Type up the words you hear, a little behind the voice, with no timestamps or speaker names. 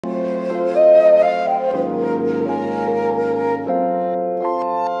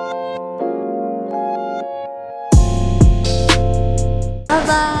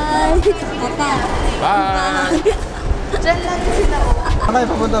Bye! Diyan lang sila. Saan kayo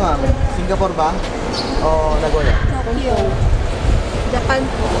papunta, ma'am? Singapore ba? O Nagoya? Tokyo. Japan,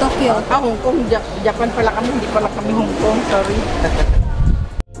 Tokyo. Hong Kong, Japan pala kami, hindi pala kami Hong Kong, sorry.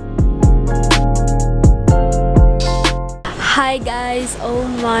 Hi guys, oh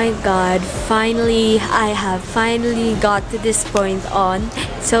my god, I have finally got to this point on.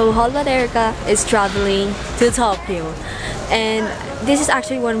 So Holla is traveling to Tokyo, and this is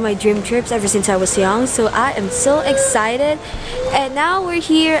actually one of my dream trips ever since I was young, so I am so excited. And now we're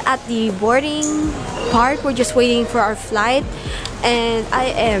here at the boarding part. We're just waiting for our flight, and I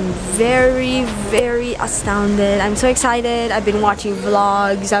am very astounded. I'm so excited. I've been watching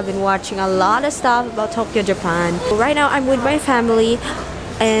vlogs, I've been watching a lot of stuff about Tokyo, Japan. Right now I'm with my family,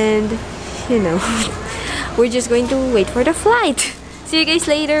 and you know, we're just going to wait for the flight. See you guys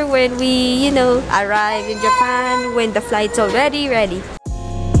later when we, you know, arrive in Japan, when the flight's already ready.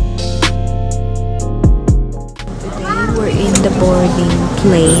 We're in the boarding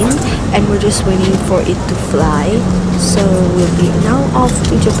plane and we're just waiting for it to fly. So we'll be now off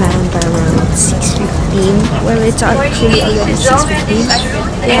to Japan by around 6:15. Well, it's actually already 6:15.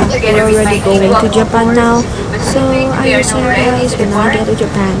 Yeah, we're already going to Japan now. So I will see you guys when I get to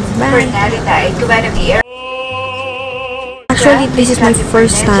Japan. Bye! Actually, this is my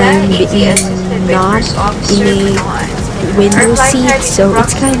first time being not in a window seat, so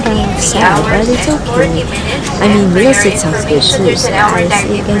it's kind of sad, but it's okay. I mean, middle seat sounds good too, so I'll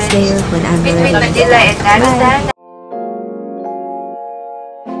see you guys later when I'm ready. Bye!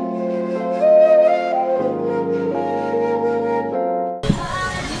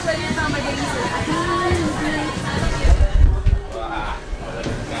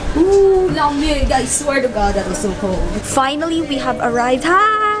 Guys, swear to God, that was so cold. Finally, we have arrived.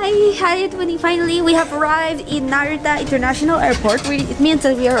 Hi, finally, we have arrived in Narita International Airport. It means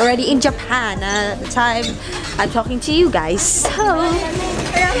that we are already in Japan at the time I'm talking to you guys.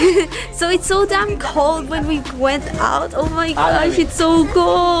 So it's so damn cold when we went out. Oh my gosh, it's so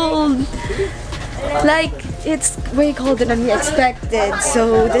cold. Like, it's way colder than we expected,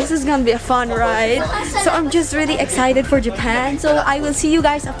 so this is gonna be a fun ride. So I'm just really excited for Japan. So I will see you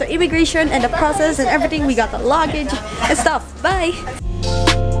guys after immigration and the process and everything. We got the luggage and stuff. Bye!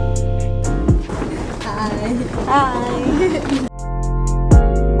 Hi!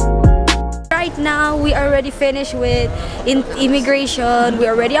 Right now, we are already finished with immigration. We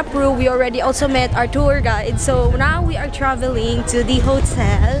already approved. We already also met our tour guide. So now we are traveling to the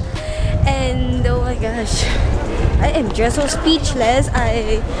hotel. And oh my gosh, I am just so speechless.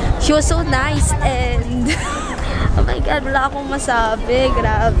 She was so nice, and oh my god, wala akong masabi,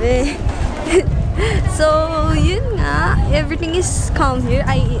 grabe. So yun nga, everything is calm here.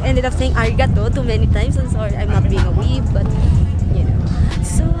 I ended up saying arigato too many times. I'm sorry, I'm not being a weeb, but you know.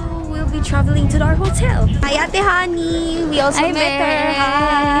 So we'll be traveling to our hotel. Hi Ate Honey, we also met her.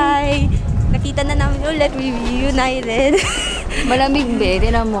 Hi! Nakita na namin ulit, we reunited. Malamig be,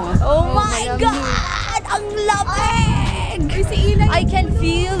 tinan mo. Oh my god! Ang lamig! I can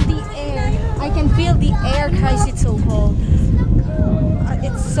feel the air. I can feel the air, guys. It's so cold.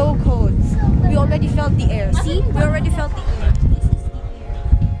 It's so cold. We already felt the air. See? We already felt the air. This is the air.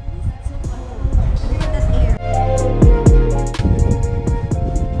 It's so cold. Look at that air.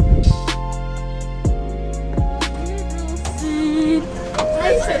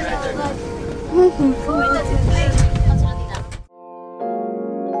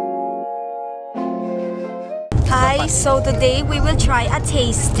 Hi, so today we will try a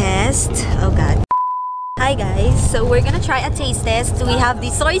taste test. Oh god. Hi guys, so we're gonna try a taste test. We have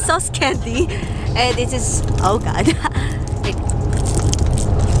the soy sauce candy, and this is, oh god. Wait.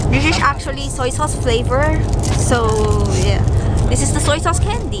 This is actually soy sauce flavor. So yeah, this is the soy sauce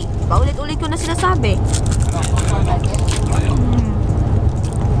candy. Paulit-ulit ko na sinasabi.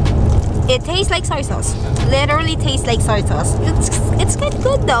 It tastes like soy sauce. Literally tastes like soy sauce. It's kind of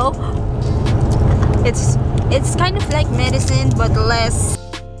good though. It's kind of like medicine, but less.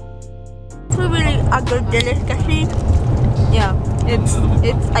 It's really a good delicacy. Yeah, it's.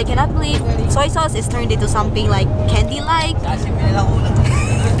 I cannot believe soy sauce is turned into something like candy-like.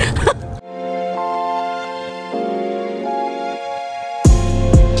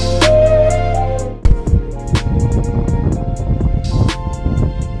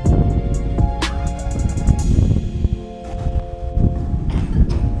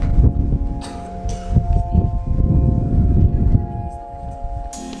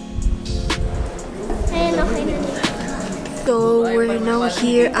 So we're now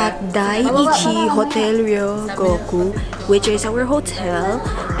here at Daiichi Hotel Ryogoku, which is our hotel,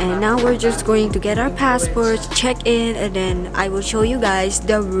 and now we're just going to get our passports, check in, and then I will show you guys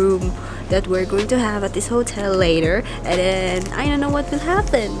the room that we're going to have at this hotel later, and then I don't know what will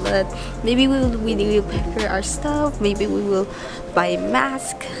happen, but maybe we will prepare our stuff, maybe we will buy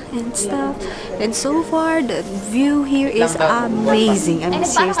mask and stuff. And so far the view here is amazing. I mean,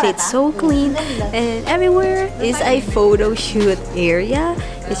 seriously, it's so clean, and everywhere is a photo shoot area.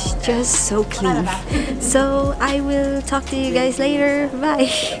 It's just so clean. So I will talk to you guys later.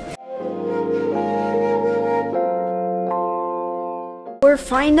 Bye. We're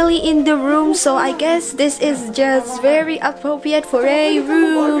finally in the room, so I guess this is just very appropriate for a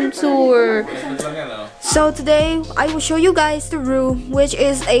room tour. So today I will show you guys the room, which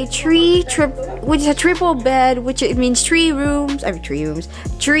is a triple bed, which it means three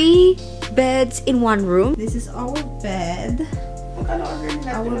beds in one room. This is our bed.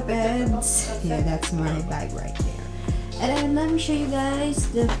 Our beds. Yeah, that's my bag right there. And then let me show you guys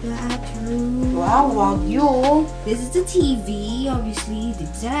the bathroom. Wow, you. This is the TV, obviously, the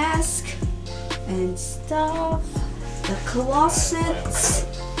desk and stuff. The closet,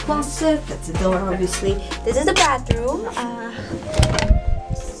 that's the door, obviously. This is the bathroom.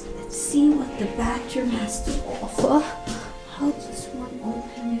 Let's see what the bathroom has to offer. How does one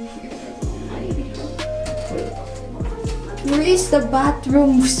open it here? Where is the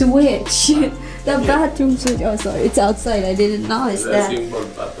bathroom switch? The bathroom switch. Oh, sorry, it's outside. I didn't notice that.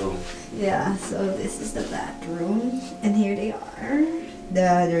 Yeah, so this is the bathroom, and here they are.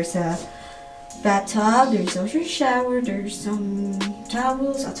 There's a bathtub, there's also a shower, there's some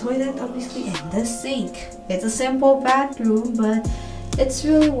towels, a toilet, obviously, and the sink. It's a simple bathroom, but it's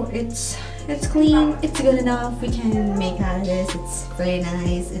really it's clean. It's good enough. We can make out of this. It's very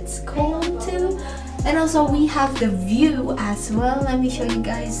nice. It's cold too. And also we have the view as well. Let me show you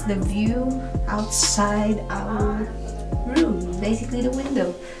guys the view outside our room, basically the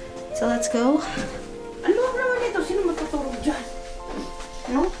window. So let's go. Ano naman ito? Sino matutulog dyan?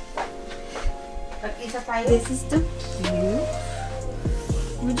 No? Nag-isa tayo. This is the view.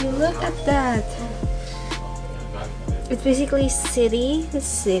 Would you look at that? It's basically the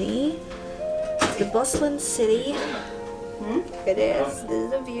city, the bustling city. It is. This is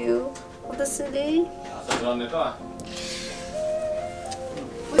the view of the city.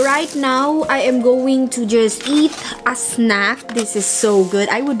 Right now I am going to just eat a snack. This is so good.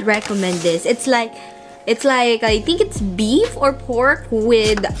 I would recommend this. It's like I think it's beef or pork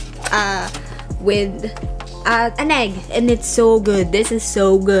with an egg, and it's so good. This is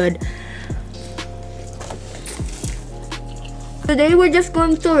so good. Today we're just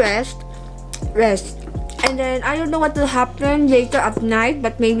going to rest, and then I don't know what will happen later at night,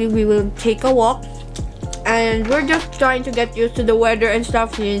 but maybe we will take a walk. And we're just trying to get used to the weather and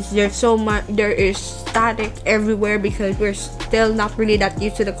stuff, since there is static everywhere, because we're still not really that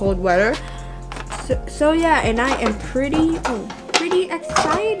used to the cold weather. So yeah, and I am pretty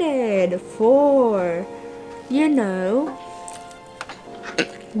excited for, you know,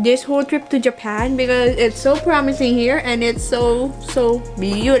 this whole trip to Japan, because it's so promising here and it's so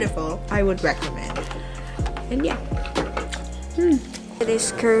beautiful. I would recommend. And yeah, it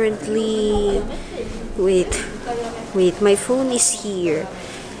is currently, wait, my phone is here.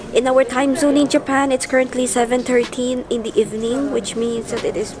 In our time zone in Japan, it's currently 7:13 in the evening, which means that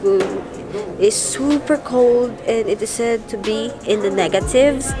it is super cold, and it is said to be in the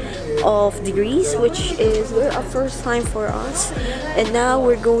negatives of degrees, which is a first time for us. And now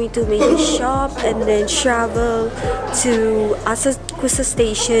we're going to maybe shop and then travel to Asakusa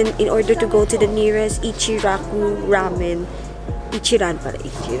Station in order to go to the nearest Ichiraku ramen. Ichiran pala,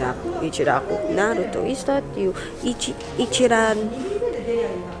 Ichiraku. Naruto, is that you?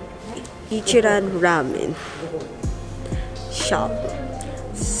 Ichiran ramen shop.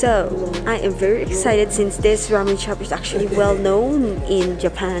 So I am very excited, since this ramen shop is actually well known in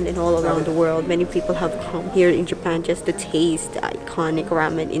Japan and all around the world. Many people have come here in Japan just to taste the iconic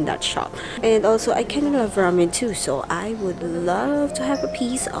ramen in that shop. And also I kind of love ramen too, so I would love to have a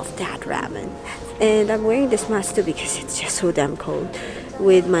piece of that ramen. And I'm wearing this mask too because it's just so damn cold.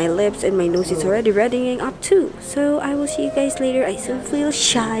 With my lips and my nose, it's already reddening up too. So I will see you guys later. I still feel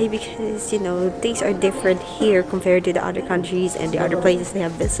shy because, you know, things are different here compared to the other countries and the other places they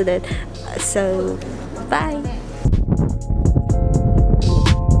have visited. So bye.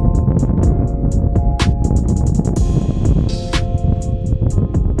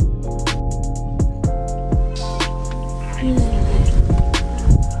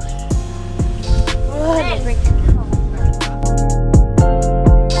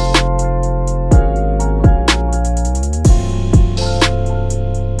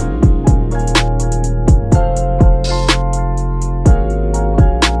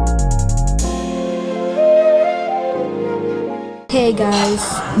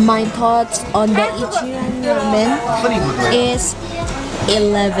 My thoughts on the ichiran ramen is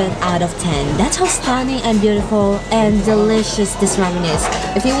 11 out of 10. That's how stunning and beautiful and delicious this ramen is.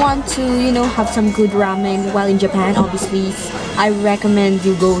 If you want to, have some good ramen while in Japan, obviously, I recommend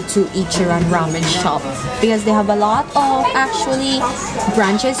you go to Ichiran Ramen Shop because they have a lot of actually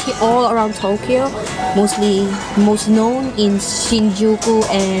branches here all around Tokyo. Most known in Shinjuku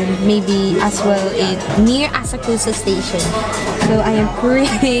and maybe as well in near Asakusa Station. So I am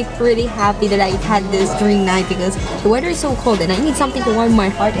pretty happy that I had this during night because the weather is so cold and I need something to warm my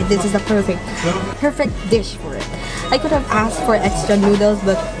heart, and this is the perfect dish for it. I could have asked for extra noodles,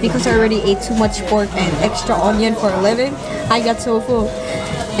 but because I already ate too much pork and extra onion for a living, I got so full.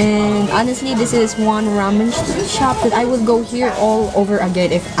 And honestly, this is one ramen shop that I would go here all over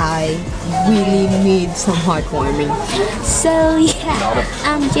again if I really need some heartwarming. So yeah,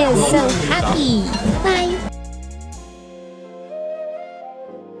 I'm just so happy. Bye.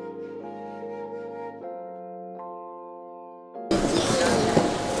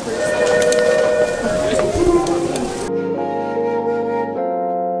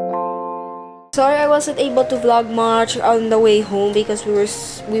 Sorry I wasn't able to vlog much on the way home because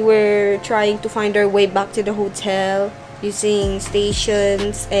we were trying to find our way back to the hotel using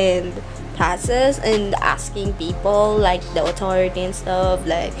stations and passes and asking people like the authority and stuff,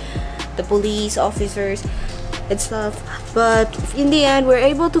 like the police officers and stuff. But in the end, we're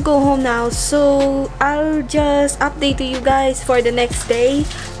able to go home now, so I'll just update to you guys for the next day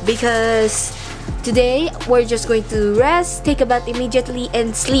because today, we're just going to rest, take a bath immediately,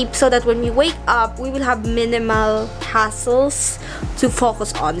 and sleep so that when we wake up, we will have minimal hassles to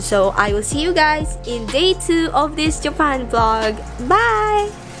focus on. So, I will see you guys in day 2 of this Japan vlog. Bye!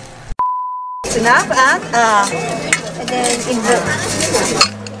 Enough and then invert.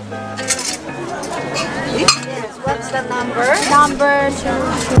 Yes, what's the number? Number 2.